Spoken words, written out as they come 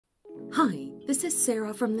Hi, this is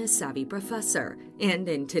Sarah from The Savvy Professor, and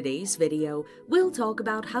in today's video, we'll talk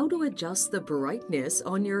about how to adjust the brightness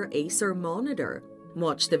on your Acer monitor.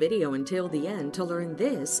 Watch the video until the end to learn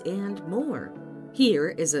this and more. Here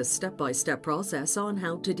is a step-by-step process on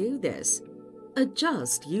how to do this.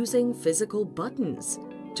 Adjust using physical buttons.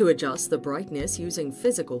 To adjust the brightness using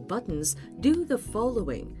physical buttons, do the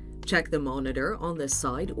following. Check the monitor on the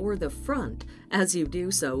side or the front. As you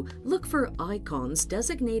do so, look for icons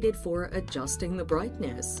designated for adjusting the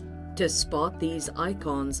brightness. To spot these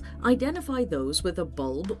icons, identify those with a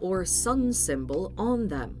bulb or sun symbol on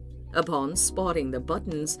them. Upon spotting the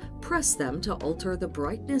buttons, press them to alter the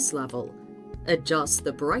brightness level. Adjust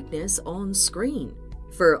the brightness on screen.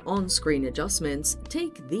 For on-screen adjustments,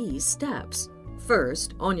 take these steps.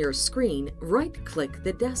 First, on your screen, right-click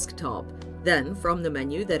the desktop. Then, from the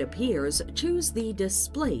menu that appears, choose the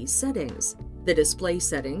Display Settings. The Display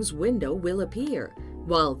Settings window will appear.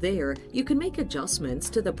 While there, you can make adjustments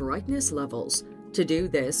to the brightness levels. To do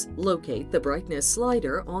this, locate the brightness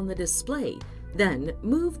slider on the display. Then,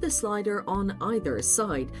 move the slider on either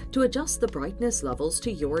side to adjust the brightness levels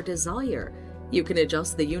to your desire. You can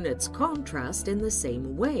adjust the unit's contrast in the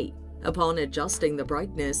same way. Upon adjusting the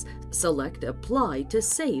brightness, select Apply to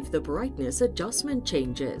save the brightness adjustment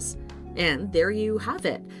changes. And there you have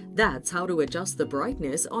it. That's how to adjust the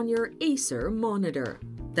brightness on your Acer monitor.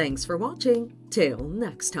 Thanks for watching. Till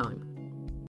next time.